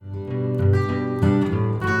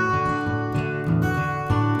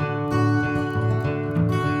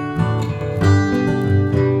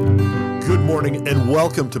morning and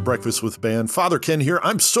welcome to Breakfast with Ban. Father Ken here.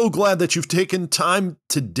 I'm so glad that you've taken time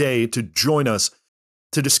today to join us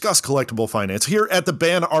to discuss collectible finance. Here at the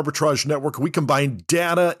Ban Arbitrage Network, we combine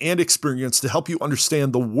data and experience to help you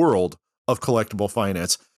understand the world of collectible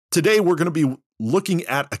finance. Today, we're going to be looking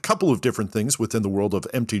at a couple of different things within the world of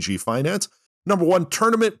MTG finance. Number one,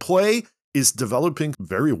 tournament play is developing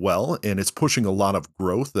very well, and it's pushing a lot of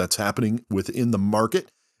growth that's happening within the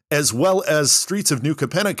market, as well as Streets of New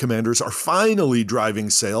Capenna Commanders are finally driving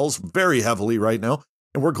sales very heavily right now,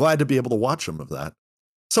 and we're glad to be able to watch some of that.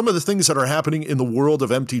 Some of the things that are happening in the world of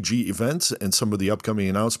MTG events and some of the upcoming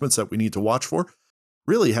announcements that we need to watch for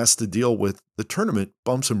really has to deal with the tournament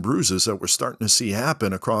bumps and bruises that we're starting to see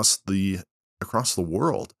happen across the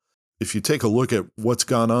world. If you take a look at what's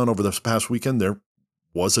gone on over this past weekend, there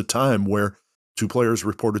was a time where two players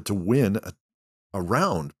reported to win a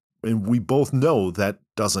round, and we both know that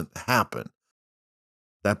doesn't happen.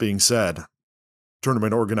 That being said,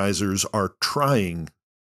 tournament organizers are trying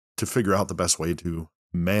to figure out the best way to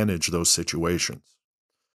manage those situations.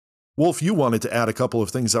 Wolf, you wanted to add a couple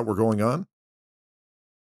of things that were going on?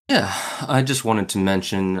 Yeah, I just wanted to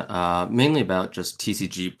mention mainly about just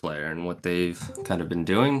TCG Player and what they've kind of been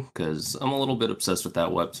doing, because I'm a little bit obsessed with that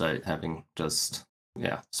website, having just,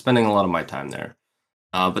 spending a lot of my time there.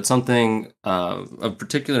 But something of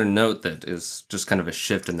particular note that is just kind of a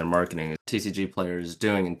shift in their marketing TCG Player is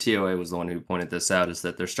doing, and TOA was the one who pointed this out, is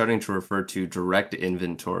that they're starting to refer to direct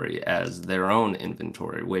inventory as their own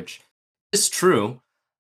inventory, which is true.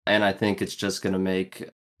 And I think it's just going to make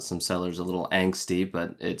some sellers a little angsty,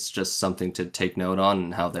 but it's just something to take note on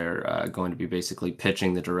and how they're going to be basically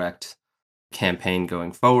pitching the direct campaign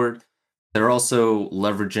going forward. They're also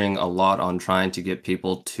leveraging a lot on trying to get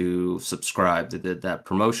people to subscribe. They did that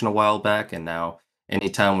promotion a while back, and now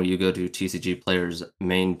anytime when you go to TCG Player's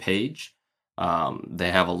main page,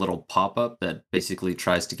 they have a little pop-up that basically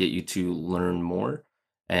tries to get you to learn more.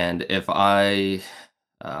 And if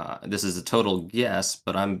this is a total guess,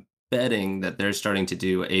 but I'm betting that they're starting to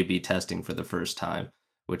do A/B testing for the first time,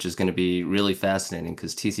 which is going to be really fascinating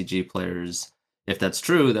because TCG Players, if that's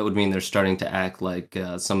true, that would mean they're starting to act like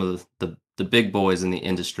some of the big boys in the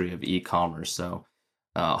industry of e-commerce. So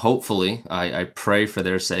hopefully, I pray for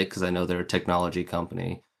their sake, because I know they're a technology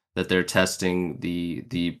company, that they're testing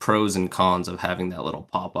the pros and cons of having that little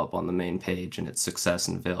pop-up on the main page and its success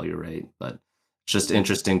and failure rate. But it's just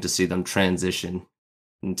interesting to see them transition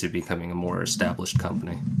into becoming a more established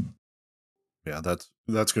company. Yeah,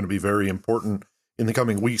 that's going to be very important in the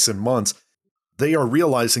coming weeks and months. They are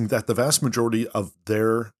realizing that the vast majority of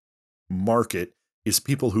their market is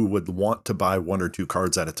people who would want to buy one or two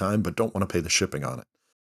cards at a time, but don't want to pay the shipping on it.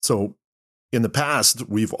 So in the past,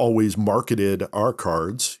 we've always marketed our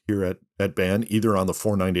cards here at Ban either on the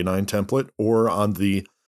 $4.99 template or on the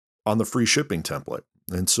free shipping template.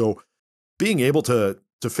 And so being able to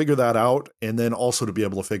figure that out, and then also to be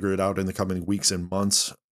able to figure it out in the coming weeks and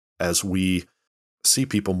months as we see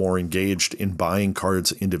people more engaged in buying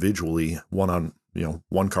cards individually, one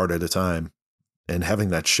card at a time, and having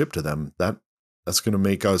that shipped to them, that's going to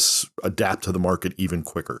make us adapt to the market even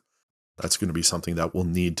quicker. That's going to be something that we'll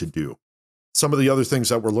need to do. Some of the other things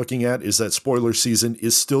that we're looking at is that spoiler season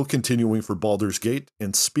is still continuing for Baldur's Gate.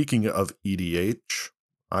 And speaking of EDH,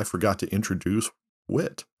 I forgot to introduce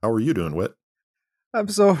Whit. How are you doing, Whit? I'm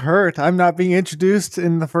so hurt. I'm not being introduced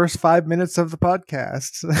in the first 5 minutes of the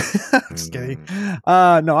podcast. Just kidding.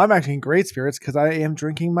 No, I'm actually in great spirits because I am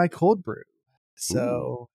drinking my cold brew.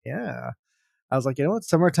 So, yeah. I was like, you know what?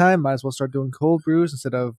 Summertime, might as well start doing cold brews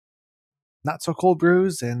instead of not so cold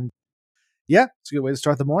brews. And yeah, it's a good way to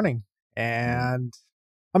start the morning. And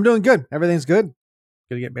I'm doing good. Everything's good.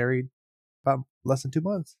 Gonna get married about less than 2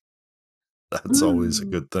 months. That's always a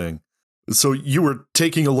good thing. So you were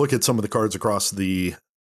taking a look at some of the cards across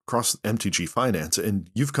MTG Finance, and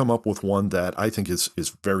you've come up with one that I think is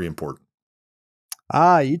very important.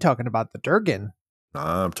 You talking about the Durgan?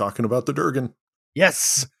 I'm talking about the Durgan.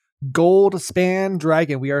 Yes, Gold Span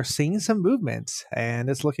Dragon. We are seeing some movement, and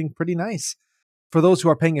it's looking pretty nice. For those who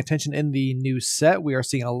are paying attention in the new set, we are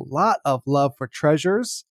seeing a lot of love for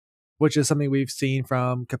treasures, which is something we've seen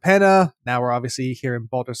from Capenna. Now we're obviously here in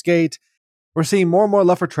Baldur's Gate. We're seeing more and more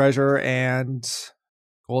love for treasure, and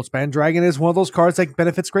Goldspan Dragon is one of those cards that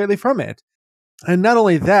benefits greatly from it. And not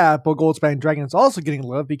only that, but Goldspan Dragon is also getting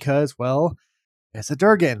love because, well, it's a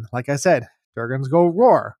Durgan. Like I said, Durgans go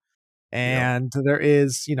roar. And there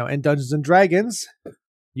is, in Dungeons and Dragons,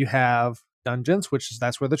 you have dungeons,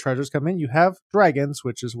 that's where the treasures come in. You have dragons,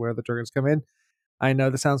 which is where the Durgans come in. I know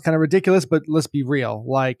this sounds kind of ridiculous, but let's be real.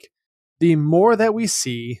 Like, the more that we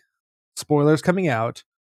see spoilers coming out,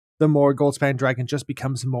 the more Goldspan Dragon just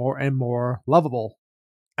becomes more and more lovable.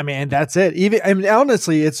 I mean, and that's it.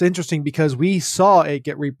 Honestly, it's interesting because we saw it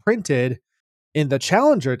get reprinted in the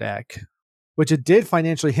Challenger deck, which it did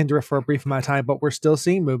financially hinder it for a brief amount of time, but we're still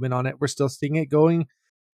seeing movement on it. We're still seeing it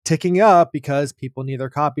ticking up because people need their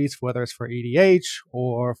copies, whether it's for EDH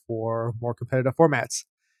or for more competitive formats.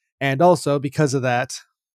 And also because of that,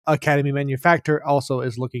 Academy Manufacturer also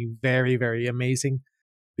is looking very, very amazing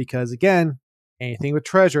because, again, anything with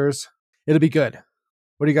treasures, it'll be good.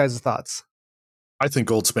 What are you guys' thoughts? I think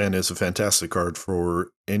Goldspan is a fantastic card for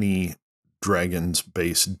any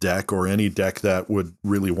Dragons-based deck or any deck that would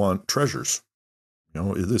really want treasures.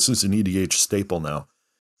 This is an EDH staple now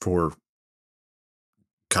for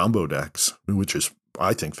combo decks, which is,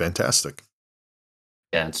 I think, fantastic.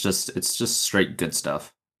 Yeah, it's just straight good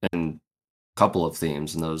stuff. And a couple of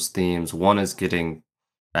themes, and those themes, one is getting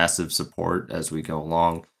massive support as we go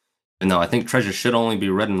along. And though I think treasure should only be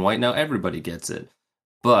red and white now, everybody gets it.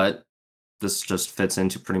 But this just fits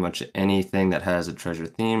into pretty much anything that has a treasure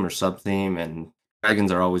theme or sub theme, and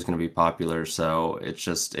dragons are always going to be popular, so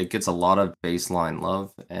it gets a lot of baseline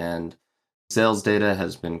love, and sales data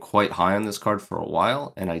has been quite high on this card for a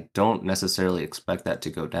while, and I don't necessarily expect that to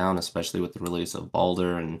go down, especially with the release of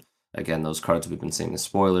Baldur, and again, those cards we've been seeing the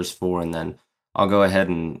spoilers for, and then I'll go ahead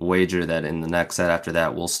and wager that in the next set after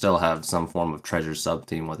that, we'll still have some form of treasure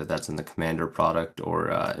sub-theme, whether that's in the Commander product or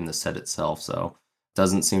in the set itself, so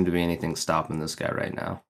doesn't seem to be anything stopping this guy right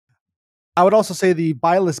now. I would also say the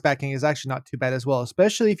buy list backing is actually not too bad as well,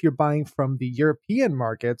 especially if you're buying from the European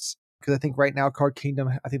markets. Because I think right now Card Kingdom,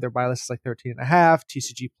 I think their buy list is like 13.5,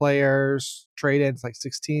 TCG players, trade ins like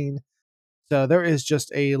 16. So there is just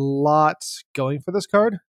a lot going for this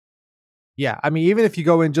card. Yeah, I mean, even if you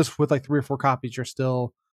go in just with like 3 or 4 copies, you're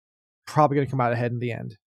still probably going to come out ahead in the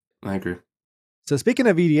end. I agree. So speaking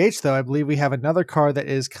of EDH, though, I believe we have another card that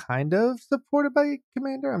is kind of supported by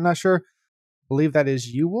Commander. I'm not sure. I believe that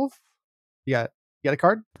is you, Wolf. You got a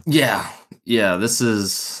card? Yeah. This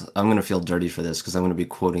is. I'm gonna feel dirty for this because I'm gonna be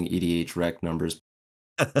quoting EDH rec numbers.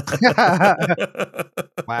 Wow,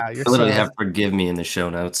 you're I literally so... have forgive me in the show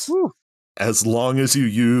notes. Woo. As long as you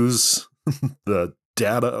use the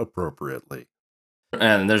data appropriately.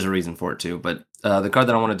 And there's a reason for it too. But the card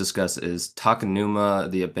that I want to discuss is Takanuma,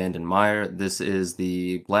 the Abandoned Mire. This is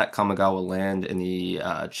the Black Kamigawa land in the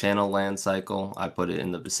Channel land cycle. I put it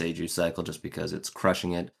in the Beseiju cycle just because it's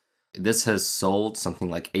crushing it. This has sold something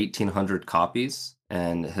like 1,800 copies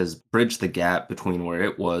and has bridged the gap between where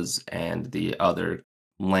it was and the other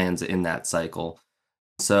lands in that cycle.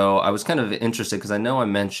 So I was kind of interested because I know I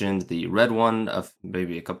mentioned the red one of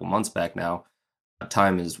maybe a couple months back now.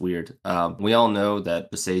 Time is weird. We all know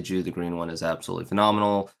that Beseiju, the green one, is absolutely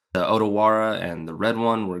phenomenal. The Otawara and the red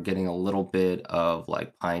one, we're getting a little bit of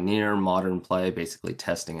like pioneer modern play, basically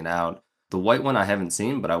testing it out. The white one I haven't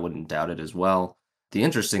seen, but I wouldn't doubt it as well. The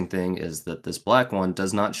interesting thing is that this black one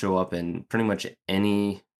does not show up in pretty much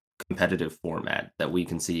any competitive format that we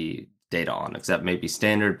can see data on, except maybe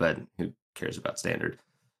standard, but who cares about standard?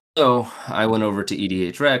 So I went over to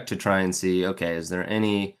EDH Rec to try and see, okay, is there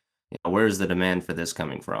any, where's the demand for this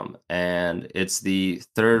coming from? And it's the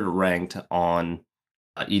third ranked on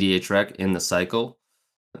EDH Rec in the cycle.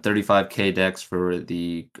 35k decks for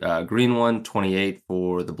the green one, 28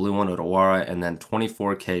 for the blue one, Otawara, and then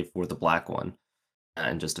 24k for the black one.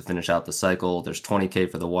 And just to finish out the cycle, there's 20k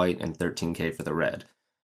for the white and 13k for the red.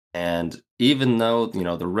 And even though,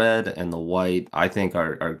 the red and the white, I think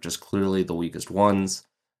are just clearly the weakest ones,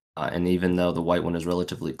 and even though the white one is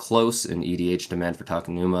relatively close in EDH demand for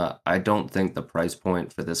Takanuma, I don't think the price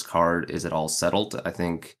point for this card is at all settled. I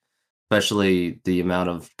think, especially the amount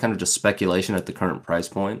of kind of just speculation at the current price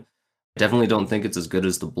point, I definitely don't think it's as good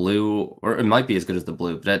as the blue, or it might be as good as the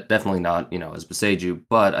blue, but definitely not, as Beseiju.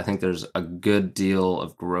 But I think there's a good deal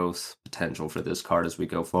of growth potential for this card as we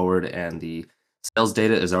go forward, and the sales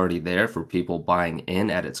data is already there for people buying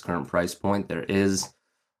in at its current price point. There is,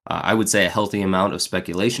 I would say, a healthy amount of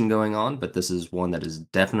speculation going on, but this is one that is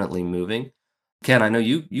definitely moving. Ken, I know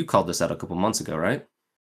you called this out a couple months ago, right?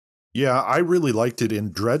 Yeah, I really liked it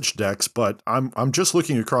in dredge decks, but I'm just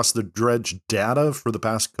looking across the dredge data for the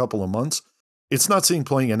past couple of months. It's not seeing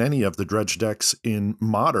playing in any of the dredge decks in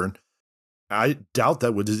modern. I doubt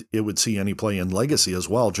that it would see any play in legacy as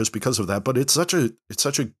well, just because of that. But it's such a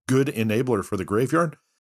good enabler for the graveyard.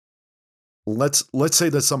 Let's say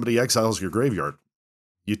that somebody exiles your graveyard.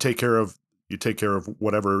 You take care of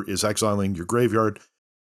whatever is exiling your graveyard.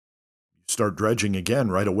 You start dredging again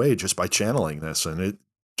right away just by channeling this, and it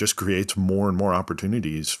just creates more and more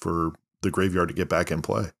opportunities for the graveyard to get back in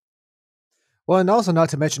play. Well, and also not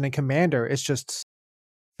to mention in Commander, it's just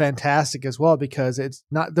fantastic as well, because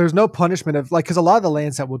there's no punishment of like, because a lot of the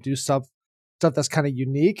lands that will do stuff that's kind of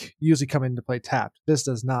unique usually come into play tapped. This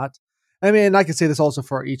does not. I mean, and I can say this also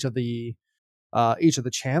for each of the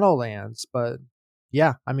channel lands, but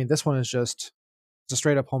yeah, I mean, this one is just it's a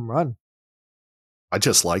straight up home run. I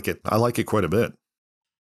just like it. I like it quite a bit.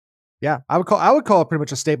 Yeah, I would call it pretty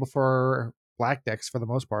much a staple for black decks for the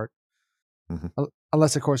most part. Mm-hmm.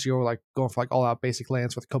 Unless of course you're like going for like all out basic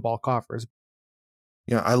lands with Cabal coffers.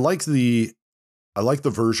 Yeah, I like the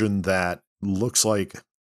version that looks like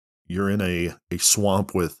you're in a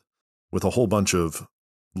swamp with a whole bunch of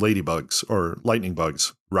ladybugs or lightning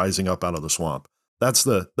bugs rising up out of the swamp. That's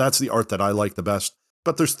the art that I like the best.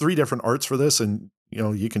 But there's 3 different arts for this, and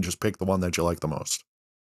you can just pick the one that you like the most.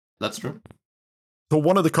 That's true. So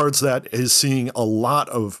one of the cards that is seeing a lot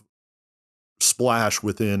of splash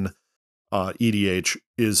within EDH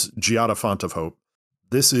is Giada Font of Hope.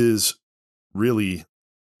 This is really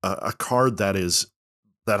a card that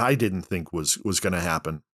I didn't think was going to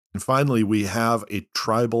happen. And finally, we have a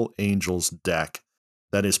Tribal Angels deck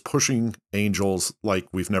that is pushing angels like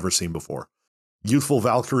we've never seen before. Youthful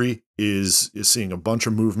Valkyrie is seeing a bunch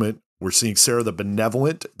of movement. We're seeing Sarah the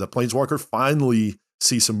Benevolent, the Planeswalker, finally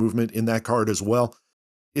see some movement in that card as well.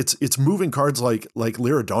 It's moving cards like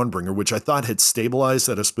Lyra Dawnbringer, which I thought had stabilized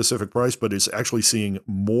at a specific price, but is actually seeing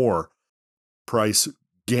more price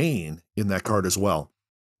gain in that card as well.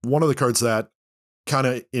 One of the cards that kind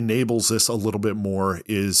of enables this a little bit more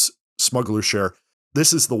is Smuggler's Share.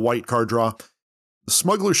 This is the white card draw. The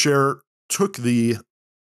Smuggler's Share took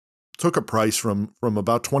a price from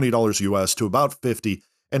about $20 US to about $50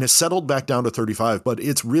 and has settled back down to $35. But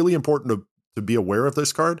it's really important to be aware of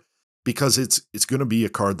this card because it's going to be a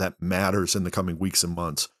card that matters in the coming weeks and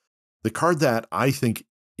months. The card that I think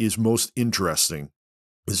is most interesting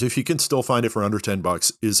is, if you can still find it for under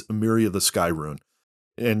 $10, is Emiria the Sky Rune.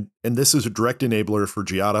 And this is a direct enabler for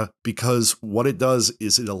Giada, because what it does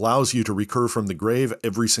is it allows you to recur from the grave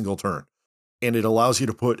every single turn. And it allows you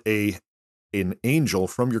to put an angel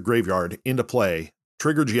from your graveyard into play,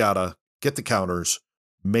 trigger Giada, get the counters,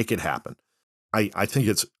 make it happen. I think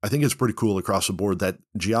it's pretty cool across the board that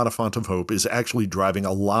Giada Font of Hope is actually driving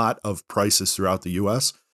a lot of prices throughout the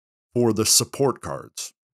US for the support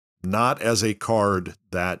cards. Not as a card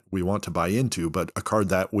that we want to buy into, but a card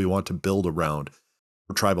that we want to build around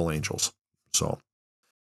for Tribal Angels. So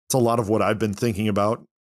it's a lot of what I've been thinking about,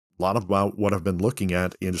 a lot about what I've been looking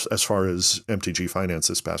at as far as MTG Finance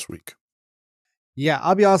this past week. Yeah,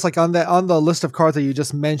 I'll be honest, like on the list of cards that you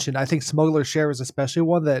just mentioned, I think Smuggler's Share is especially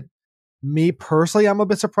one that me personally I'm a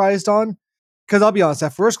bit surprised on. Because I'll be honest,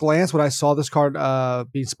 at first glance, when I saw this card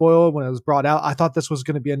being spoiled when it was brought out, I thought this was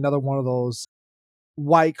going to be another one of those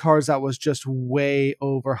white cards that was just way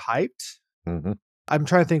overhyped. Mm-hmm. I'm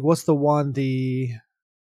trying to think, what's the one? It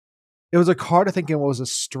was a card, I think it was a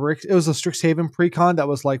Strixhaven precon that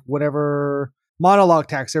was like whatever monologue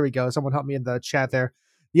tax. There we go. Someone help me in the chat there.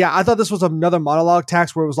 Yeah, I thought this was another monologue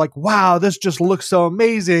tax where it was like, wow, this just looks so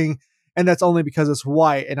amazing. And that's only because it's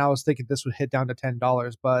white. And I was thinking this would hit down to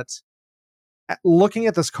 $10. But looking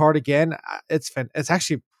at this card again, it's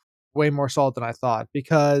actually way more solid than I thought,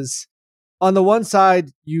 because on the one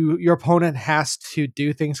side, your opponent has to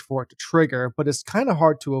do things for it to trigger, but it's kind of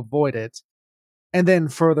hard to avoid it. And then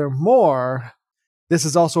furthermore, this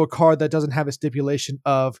is also a card that doesn't have a stipulation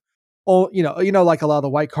of, like a lot of the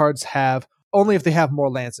white cards have, only if they have more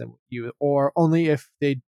lands than you, or only if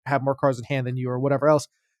they have more cards in hand than you, or whatever else.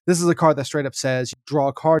 This is a card that straight up says, draw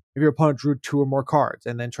a card if your opponent drew 2 or more cards,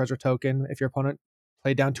 and then treasure token if your opponent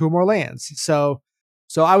played down 2 or more lands. So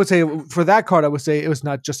I would say for that card, I would say it was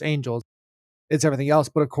not just angels, it's everything else.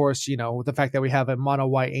 But of course, with the fact that we have a mono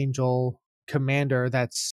white angel commander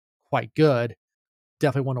that's quite good,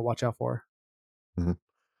 definitely want to watch out for. Mm-hmm.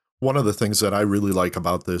 One of the things that I really like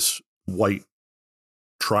about this white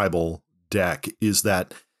tribal deck is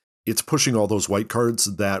that it's pushing all those white cards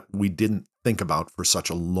that we didn't think about for such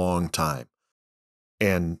a long time.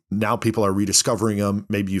 And now people are rediscovering them.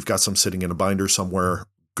 Maybe you've got some sitting in a binder somewhere.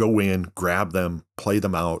 Go in, grab them, play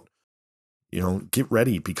them out. Get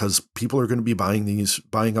ready, because people are going to be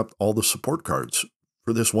buying up all the support cards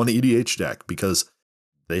for this one EDH deck, because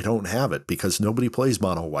they don't have it, because nobody plays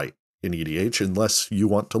mono white in EDH unless you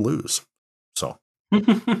want to lose. So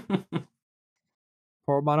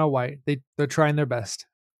Poor mono white. They're trying their best.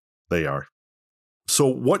 They are. So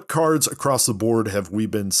what cards across the board have we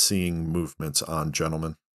been seeing movements on,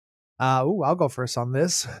 gentlemen? I'll go first on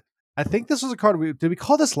this. I think this was a card. Did we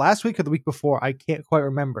call this last week or the week before? I can't quite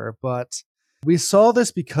remember, but we saw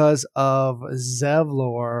this because of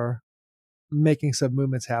Zevlor making some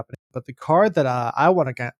movements happening. But the card that I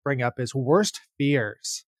want to bring up is Worst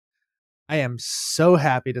Fears. I am so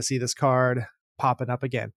happy to see this card popping up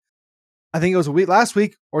again. I think it was last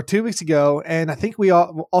week or 2 weeks ago, and I think we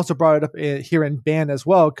also brought it up here in Ban as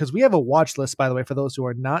well, because we have a watch list, by the way, for those who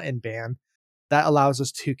are not in Ban, that allows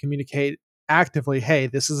us to communicate actively, hey,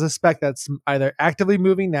 this is a spec that's either actively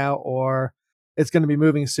moving now or it's going to be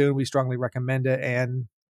moving soon. We strongly recommend it, and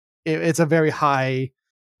it's a very high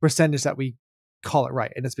percentage that we call it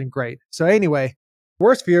right, and it's been great. So anyway,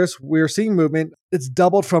 worst fears, we're seeing movement. It's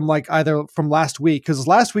doubled from either from last week, because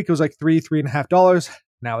last week it was like $3.5.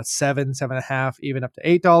 Now it's 7.5, even up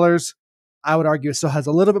to $8. I would argue it still has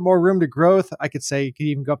a little bit more room to growth. I could say it could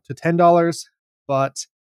even go up to $10, but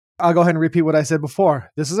I'll go ahead and repeat what I said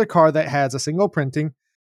before. This is a card that has a single printing.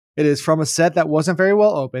 It is from a set that wasn't very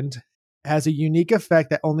well opened. It has a unique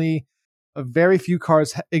effect that only a very few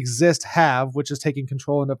cards have, which is taking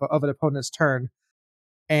control of an opponent's turn.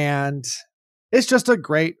 And it's just a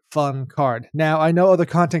great, fun card. Now, I know other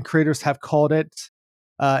content creators have called it,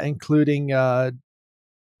 including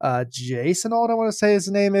Jason, all I want to say his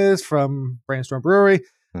name is, from Brainstorm Brewery.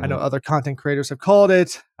 I know other content creators have called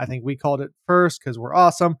it. I think we called it first because we're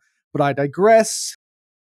awesome, but I digress.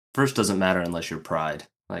 First doesn't matter unless you're Pride.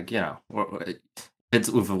 If it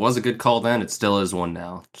was a good call then, it still is one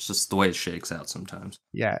now. It's just the way it shakes out sometimes.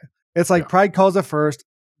 Yeah. It's like Pride calls it first,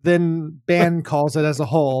 then Ban calls it as a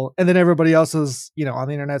whole, and then everybody else is, on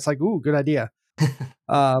the internet's like, ooh, good idea.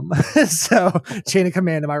 So chain of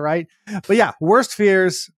command, am I right? But yeah, worst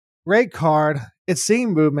fears, great card. It's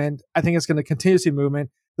seeing movement. I think it's going to continue to see movement.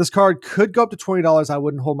 This card could go up to $20. I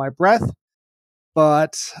wouldn't hold my breath,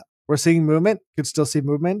 but we're seeing movement. Could still see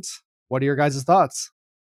movement. What are your guys' thoughts?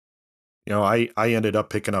 I ended up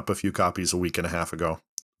picking up a few copies a week and a half ago.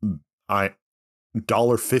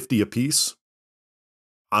 $1.50 a piece.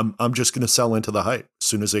 I'm just going to sell into the hype. As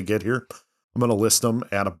soon as they get here, I'm going to list them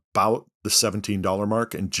at about the $17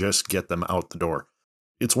 mark and just get them out the door.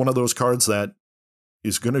 It's one of those cards that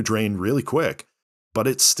is going to drain really quick, but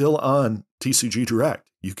it's still on TCG Direct.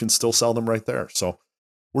 You can still sell them right there. So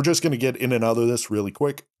we're just going to get in and out of this really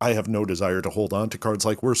quick. I have no desire to hold on to cards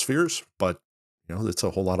like Worst Fears, but it's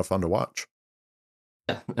a whole lot of fun to watch.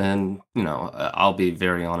 Yeah, and I'll be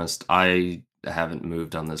very honest. I haven't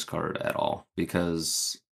moved on this card at all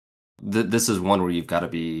because this is one where you've got to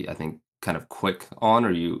be, I think, kind of quick on,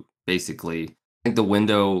 or you basically, I think the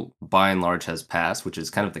window by and large has passed, which is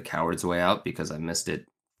kind of the coward's way out because I missed it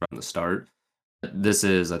from the start. This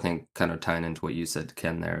is, I think, kind of tying into what you said,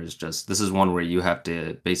 Ken, there is just, this is one where you have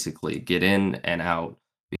to basically get in and out,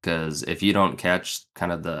 because if you don't catch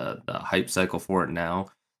kind of the hype cycle for it now,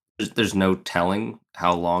 there's no telling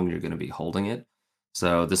how long you're going to be holding it.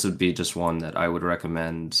 So this would be just one that I would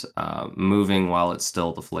recommend moving while it's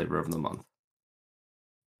still the flavor of the month.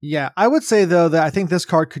 Yeah, I would say, though, that I think this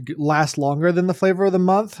card could last longer than the flavor of the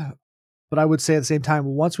month. But I would say at the same time,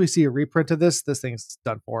 once we see a reprint of this thing's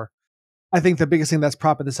done for. I think the biggest thing that's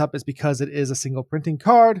propping this up is because it is a single printing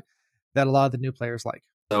card that a lot of the new players like.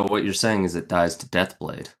 So what you're saying is it dies to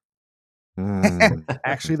Deathblade.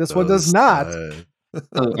 Actually, this one does not.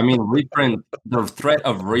 So, I mean, reprint, the threat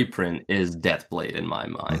of reprint is Deathblade in my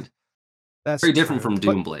mind. That's very different from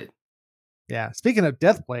Doomblade. Yeah, speaking of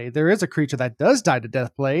Deathblade, there is a creature that does die to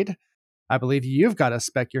Deathblade. I believe you've got a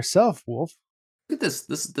spec yourself, Wolf. Look at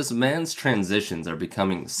this man's transitions are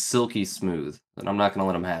becoming silky smooth, and I'm not going to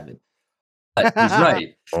let him have it. But he's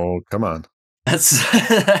right. Oh, come on. That's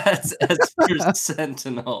Fierce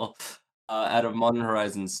Sentinel out of Modern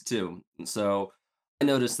Horizons 2. So I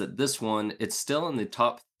noticed that this one, it's still in the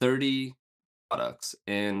top 30 products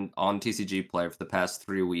on TCG Player for the past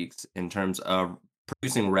 3 weeks in terms of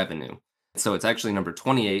producing revenue. So it's actually number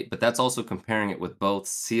 28, but that's also comparing it with both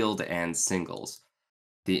sealed and singles.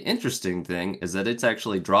 The interesting thing is that it's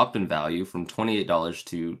actually dropped in value from $28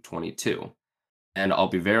 to $22. And I'll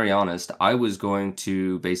be very honest, I was going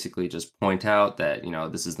to basically just point out that,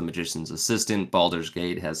 this is the Magician's Assistant. Baldur's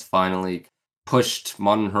Gate has finally pushed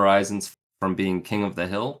Modern Horizons from being king of the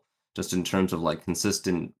hill, just in terms of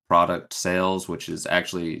consistent product sales, which is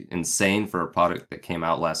actually insane for a product that came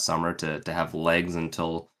out last summer to have legs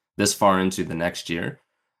until this far into the next year.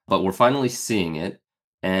 But we're finally seeing it.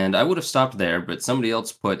 And I would have stopped there, but somebody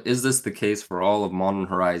else put, is this the case for all of Modern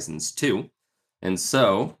Horizons 2? And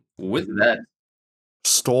so, with that,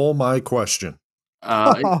 stole my question.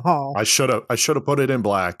 I should have put it in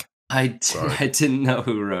black. I didn't know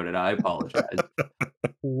who wrote it. I apologize.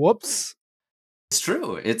 Whoops. It's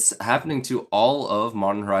true. It's happening to all of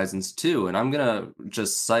Modern Horizons 2, and I'm gonna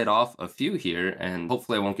just cite off a few here, and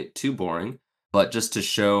hopefully I won't get too boring, but just to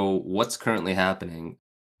show what's currently happening.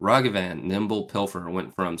 Ragavan, Nimble Pilfer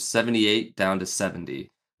went from 78 down to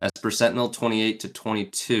 70. Esper Sentinel, 28 to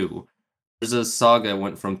 22. There's a Saga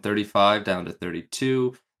went from 35 down to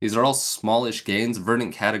 32. These are all smallish gains.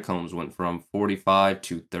 Verdant Catacombs went from 45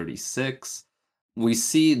 to 36. We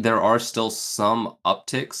see there are still some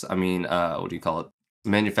upticks. I mean, what do you call it?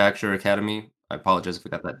 Manufacturer Academy. I apologize if I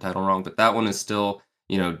got that title wrong, but that one is still,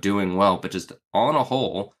 doing well. But just on a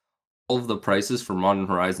whole, all of the prices for Modern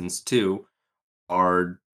Horizons 2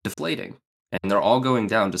 are deflating. And they're all going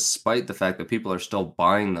down despite the fact that people are still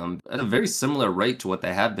buying them at a very similar rate to what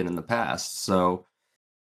they have been in the past. So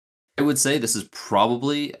I would say this is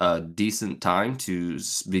probably a decent time to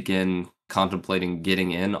begin contemplating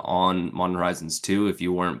getting in on Modern Horizons 2 if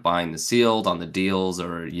you weren't buying the sealed on the deals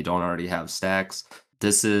or you don't already have stacks.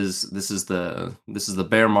 This is the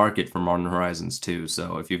bear market for Modern Horizons 2.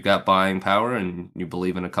 So if you've got buying power and you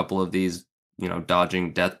believe in a couple of these,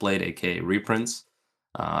 dodging Deathblade, aka reprints,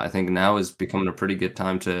 I think now is becoming a pretty good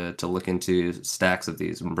time to look into stacks of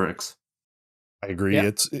these and bricks. I agree. Yeah.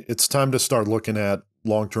 It's time to start looking at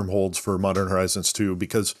long-term holds for Modern Horizons 2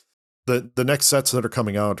 because the next sets that are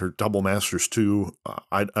coming out are Double Masters 2.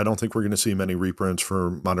 I don't think we're going to see many reprints for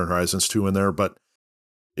Modern Horizons 2 in there, but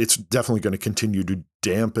it's definitely going to continue to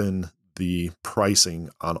dampen the pricing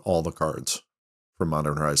on all the cards from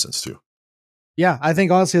Modern Horizons 2. Yeah, I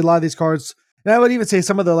think honestly a lot of these cards, and I would even say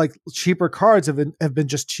some of the like cheaper cards have been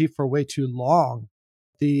just cheap for way too long.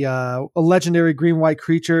 The a legendary green white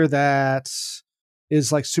creature that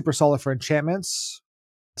is like super solid for enchantments.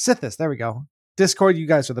 Sithis, there we go. Discord, you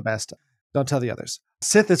guys are the best. Don't tell the others.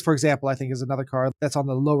 Sithis, for example, I think is another card that's on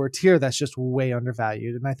the lower tier that's just way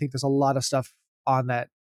undervalued. And I think there's a lot of stuff on that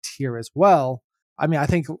tier as well. I mean, I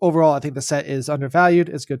think overall, I think the set is undervalued.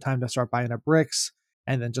 It's a good time to start buying up bricks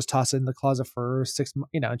and then just toss it in the closet for 6 months,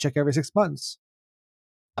 and check every 6 months.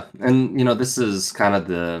 And this is kind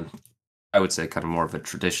of I would say kind of more of a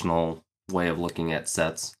traditional way of looking at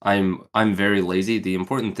sets. I'm very lazy. The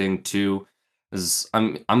important thing too is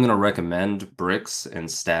I'm going to recommend bricks and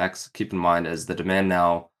stacks. Keep in mind as the demand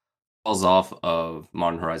now falls off of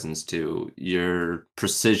Modern Horizons 2, your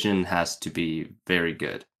precision has to be very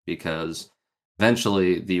good because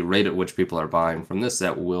eventually the rate at which people are buying from this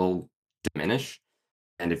set will diminish.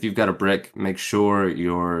 And if you've got a brick, make sure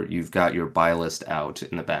you've got your buy list out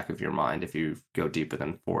in the back of your mind if you go deeper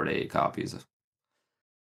than 4 to 8 copies.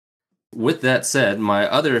 With that said,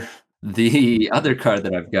 the other card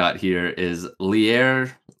that I've got here is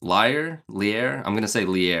Lier. I'm gonna say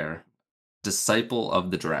Lier, Disciple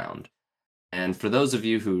of the Drowned. And for those of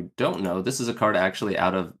you who don't know, this is a card actually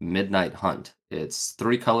out of Midnight Hunt. It's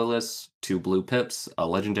 3 colorless, 2 blue pips, a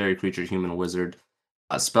legendary creature, human wizard.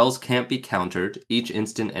 Spells can't be countered. Each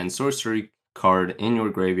instant and sorcery card in your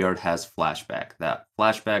graveyard has flashback. That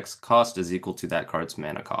flashback's cost is equal to that card's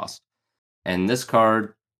mana cost. And this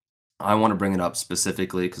card, I want to bring it up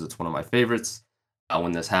specifically because it's one of my favorites.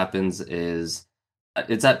 When this happens, is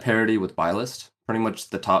it's at parity with buy list. Pretty much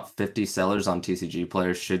the top 50 sellers on TCG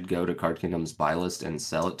players should go to Card Kingdom's buy list and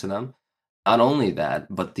sell it to them. Not only that,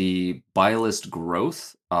 but the buy list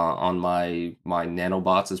growth on my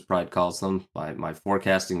nanobots, as Pride calls them, my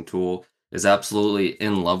forecasting tool, is absolutely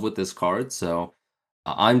in love with this card. So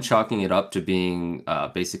I'm chalking it up to being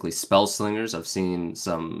basically spell slingers. I've seen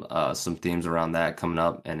some themes around that coming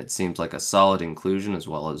up, and it seems like a solid inclusion as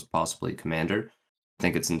well as possibly commander. I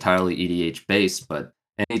think it's entirely EDH based, but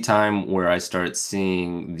anytime where I start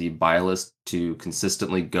seeing the buy list to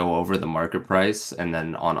consistently go over the market price, and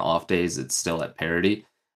then on off days it's still at parity,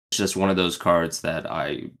 it's just one of those cards that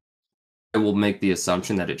I will make the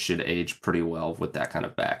assumption that it should age pretty well with that kind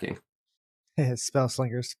of backing. Spell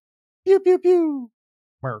slingers. Pew pew pew.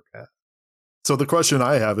 America. So the question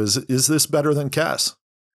I have is this better than Cass?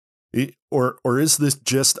 Or is this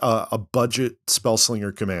just a budget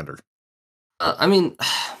spellslinger commander? I mean,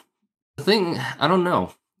 the thing, I don't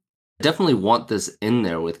know. I definitely want this in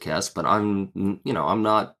there with Cass, but I'm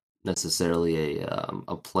not necessarily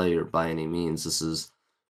a player by any means. This is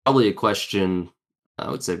probably a question.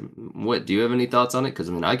 I would say, what do you have any thoughts on it? Because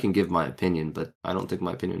I mean, I can give my opinion, but I don't think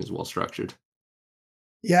my opinion is well structured.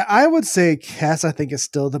 Yeah, I would say Cass, I think, is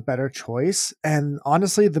still the better choice. And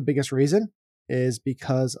honestly, the biggest reason is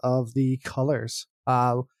because of the colors.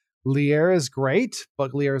 Lier is great,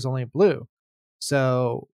 but Lier is only blue.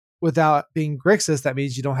 So without being Grixis, that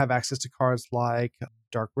means you don't have access to cards like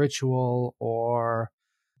Dark Ritual or,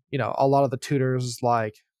 a lot of the tutors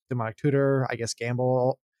like Demonic Tutor, I guess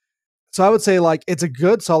Gamble. So I would say like it's a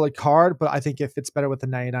good solid card, but I think it fits better with the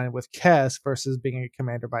 99 with Kess versus being a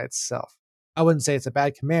commander by itself. I wouldn't say it's a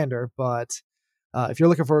bad commander, but if you're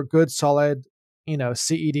looking for a good solid,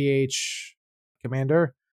 CEDH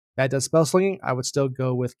commander that does spell slinging, I would still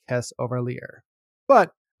go with Kess over Lear.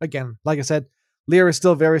 But again, like I said, Lear is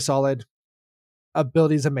still very solid.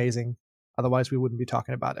 ability is amazing. Otherwise, we wouldn't be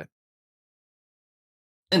talking about it.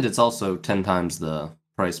 And it's also 10 times the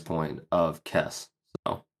price point of Kess.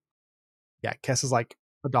 So, Yeah, Kess is like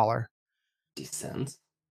 $1, 50 cents.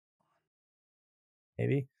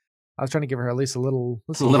 maybe. I was trying to give her at least a little.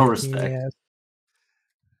 Let's A see, little 15, respect. yeah.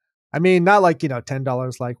 I mean, not like,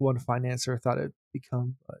 $10 like one financer thought it'd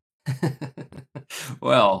become, but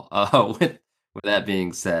Well, with that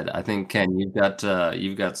being said, I think Ken, you've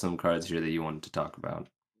got some cards here that you wanted to talk about.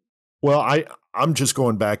 Well, I'm just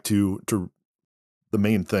going back to the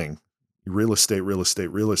main thing. Real estate, real estate,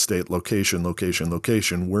 real estate, location, location,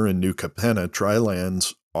 location. We're in New Capenna.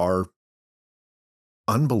 Tri-lands are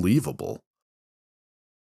unbelievable.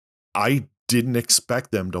 I didn't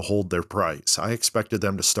expect them to hold their price. I expected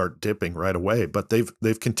them to start dipping right away, but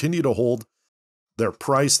they've continued to hold their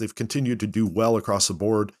price. They've continued to do well across the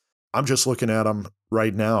board. I'm just looking at them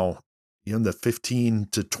right now in the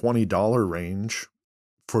 $15 to $20 range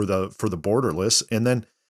for the borderless. And then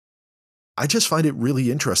I just find it really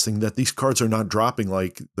interesting that these cards are not dropping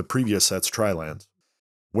like the previous sets Tri-lands.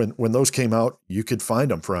 When those came out, you could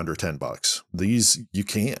find them for under $10. These you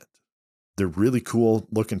can't. They're really cool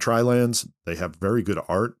looking Tri-lands. They have very good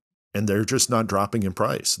art, and they're just not dropping in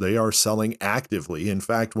price. They are selling actively. In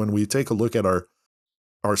fact, when we take a look at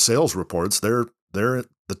our sales reports, they're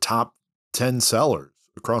the top 10 sellers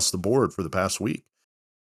across the board for the past week.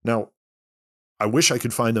 Now, I wish I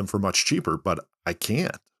could find them for much cheaper, but I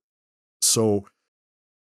can't. So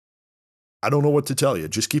I don't know what to tell you.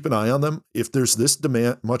 Just keep an eye on them. If there's this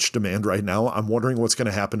much demand right now, I'm wondering what's going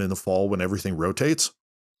to happen in the fall when everything rotates.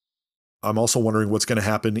 I'm also wondering what's going to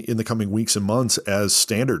happen in the coming weeks and months as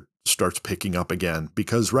standard starts picking up again,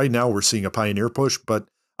 because right now we're seeing a pioneer push, but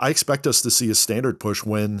I expect us to see a standard push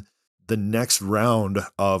when the next round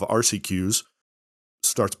of RCQs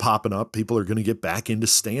starts popping up. People are going to get back into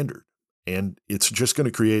standard, and it's just going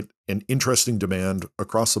to create an interesting demand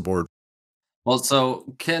across the board. Well,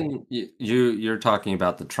 so Ken, you're talking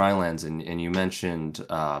about the Tri-lands, and you mentioned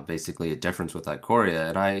basically a difference with Ikoria,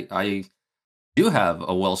 and I do have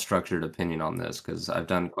a well structured opinion on this because I've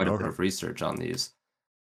done quite a bit Okay. of research on these.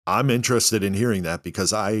 I'm interested in hearing that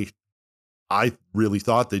because I really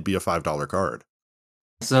thought they'd be a $5 card.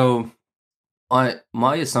 So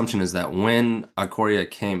my assumption is that when Ikoria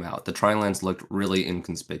came out, the Tri-lands looked really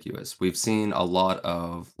inconspicuous. We've seen a lot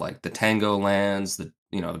of like the Tango lands, the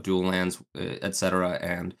dual lands, etc.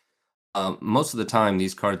 And most of the time,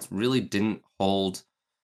 these cards really didn't hold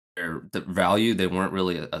the value. They weren't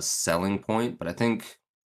really a selling point. But I think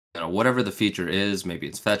whatever the feature is, maybe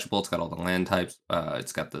it's fetchable. It's got all the land types.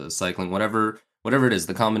 It's got the cycling, whatever it is,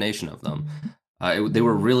 the combination of them. They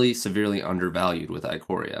were really severely undervalued with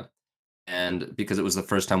Ikoria. And because it was the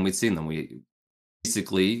first time we'd seen them, we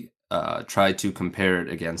basically tried to compare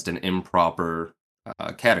it against an improper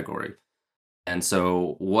category. And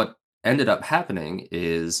so what ended up happening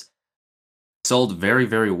is sold very,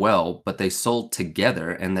 very well, but they sold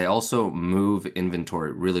together and they also move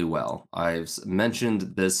inventory really well. Mentioned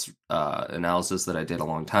this analysis that I did a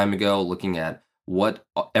long time ago, looking at what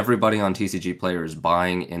everybody on TCG Player is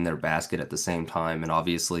buying in their basket at the same time. And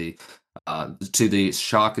obviously, to the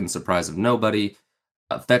shock and surprise of nobody,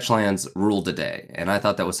 fetch lands ruled the day. And I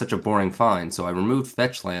thought that was such a boring find. So I removed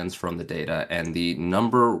fetch lands from the data, and the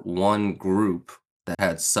number one group that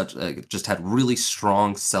had just had really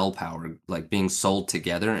strong sell power, like being sold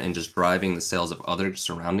together and just driving the sales of other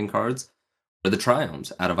surrounding cards, were the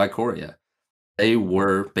Triomes out of Ikoria. They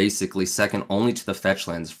were basically second only to the fetch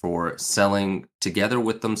lands for selling together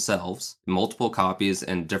with themselves, multiple copies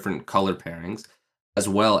and different color pairings, as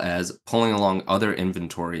well as pulling along other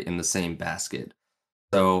inventory in the same basket.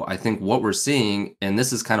 So I think what we're seeing, and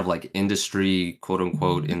this is kind of like industry quote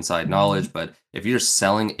unquote inside knowledge, but if you're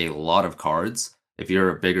selling a lot of cards, if you're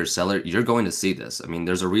a bigger seller, you're going to see this. I mean,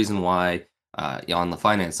 there's a reason why on the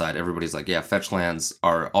finance side, everybody's like, yeah, fetch lands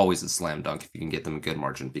are always a slam dunk if you can get them a good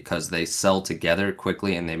margin because they sell together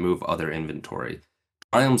quickly and they move other inventory.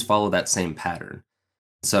 Items follow that same pattern.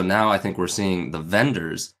 So now I think we're seeing the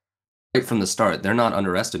vendors right from the start, they're not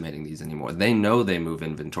underestimating these anymore. They know they move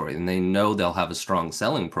inventory and they know they'll have a strong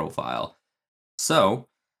selling profile. So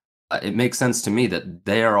it makes sense to me that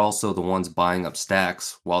they are also the ones buying up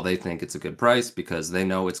stacks while they think it's a good price because they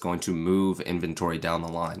know it's going to move inventory down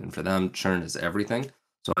the line. And for them, churn is everything.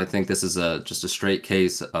 So I think this is just a straight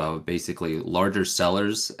case of basically larger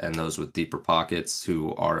sellers and those with deeper pockets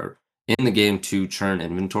who are in the game to churn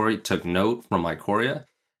inventory took note from Ikoria,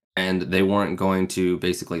 and they weren't going to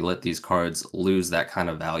basically let these cards lose that kind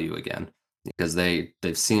of value again because they've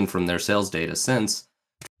seen from their sales data since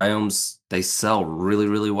Triomes, they sell really,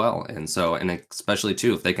 really well. And so, and especially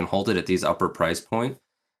too, if they can hold it at these upper price point,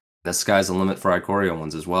 the sky's the limit for Ikoria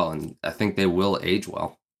ones as well. And I think they will age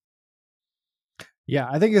well. Yeah,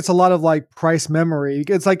 I think it's a lot of like price memory.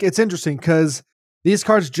 It's interesting because these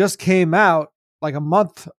cards just came out like a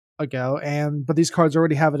month ago, but these cards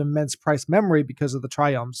already have an immense price memory because of the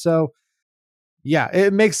Triumph. So yeah,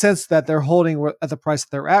 it makes sense that they're holding at the price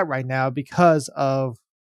that they're at right now because of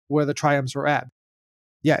where the Triumphs were at.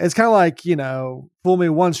 Yeah, it's kind of like, fool me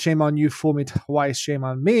once, shame on you, fool me twice, shame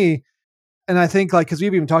on me. And I think like,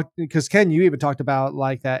 because Ken, you even talked about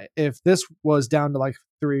like that if this was down to like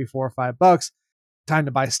 3, 4, $5, time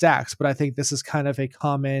to buy stacks. But I think this is kind of a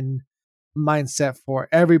common mindset for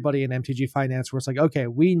everybody in MTG finance where it's like, okay,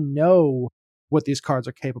 we know what these cards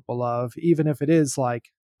are capable of, even if it is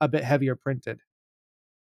like a bit heavier printed.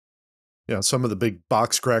 Yeah, some of the big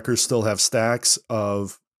box crackers still have stacks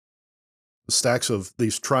of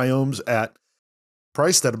these triomes at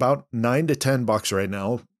priced at about $9 to $10 right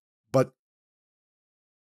now. But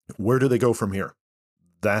where do they go from here?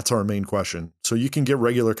 That's our main question. So you can get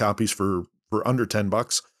regular copies for under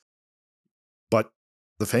 $10, but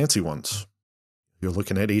the fancy ones, you're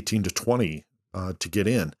looking at 18 to 20 to get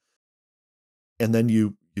in. And then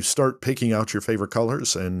you start picking out your favorite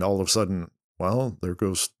colors, and all of a sudden, well, there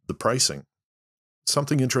goes the pricing.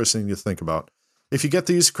 Something interesting to think about. If you get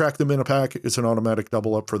these, crack them in a pack, it's an automatic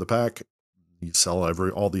double up for the pack. You sell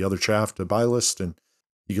all the other chaff to buy list, and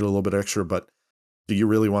you get a little bit extra. But do you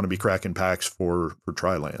really want to be cracking packs for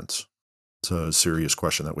tri-lands? It's a serious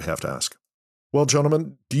question that we have to ask. Well,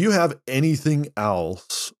 gentlemen, do you have anything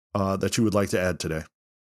else that you would like to add today?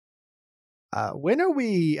 When are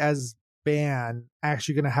we, as band,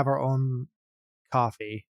 actually going to have our own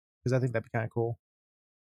coffee? Because I think that'd be kind of cool.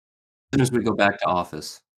 As soon as we go back to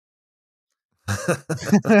office.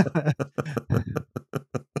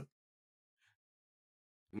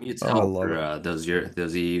 It's help for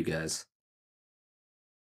those EU guys.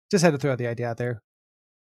 Just had to throw the idea out there.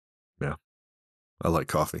 Yeah, I like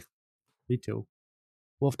coffee. Me too.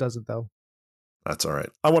 Wolf doesn't, though. That's all right.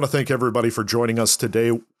 I want to thank everybody for joining us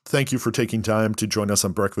today. Thank you for taking time to join us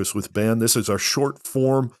on Breakfast with Ben. This is our short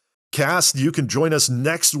form cast. You can join us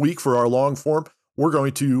next week for our long form. We're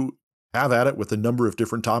going to have at it with a number of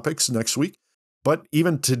different topics next week. But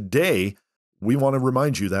even today, we want to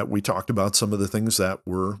remind you that we talked about some of the things that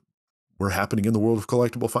were happening in the world of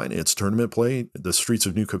collectible finance, tournament play, the streets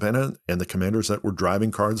of New Capenna, and the commanders that were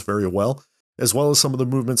driving cards very well, as well as some of the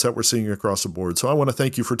movements that we're seeing across the board. So I want to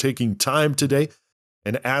thank you for taking time today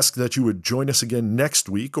and ask that you would join us again next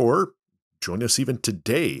week, or join us even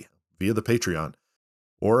today via the Patreon,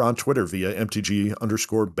 or on Twitter via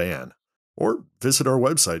MTG_ban, or visit our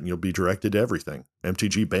website and you'll be directed to everything,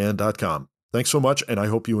 mtgban.com. Thanks so much, and I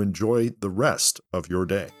hope you enjoy the rest of your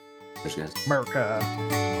day. Thanks, guys.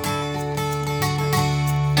 America.